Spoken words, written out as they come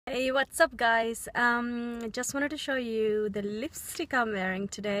Hey, what's up guys? Just wanted to show you the lipstick I'm wearing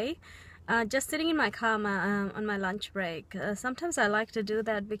today. Just sitting in my car on my lunch break. Sometimes I like to do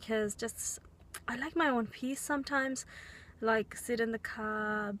that because I like my own peace sometimes. Like sit in the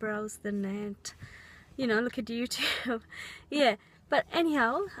car, browse the net, look at YouTube. Yeah, but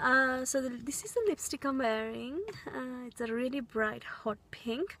anyhow, this is the lipstick I'm wearing. It's a really bright hot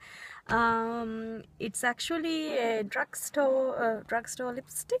pink. It's actually a drugstore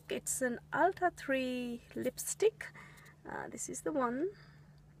lipstick. It's an Ulta 3 lipstick. This is the one.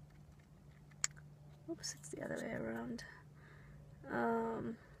 Oops, it's the other way around.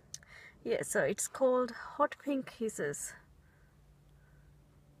 Yeah, so it's called Hot Pink Kisses.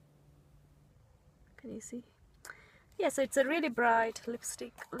 Can you see? Yeah, so it's a really bright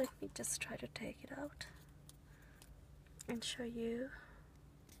lipstick. Let me just try to take it out and show you.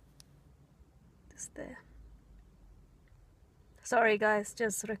 This there. Sorry guys,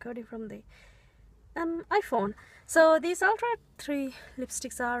 just recording from the iPhone. So these Ultra 3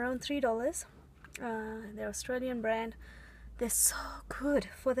 lipsticks are around $3. They're Australian brand. They're so good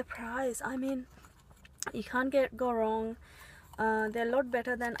for the price. I mean, you can't go wrong. They're a lot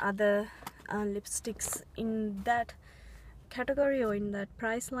better than other lipsticks in that category or in that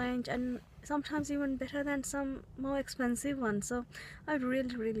price range, and sometimes even better than some more expensive ones. So I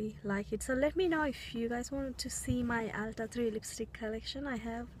really like it. So let me know if you guys want to see my Ulta 3 lipstick collection. I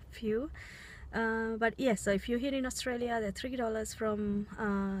have a few, but yeah, so if you're here in Australia, they're $3 from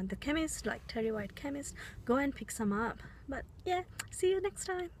the chemist, like Terry White Chemist. Go and pick some up. But yeah, see you next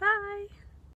time. Bye.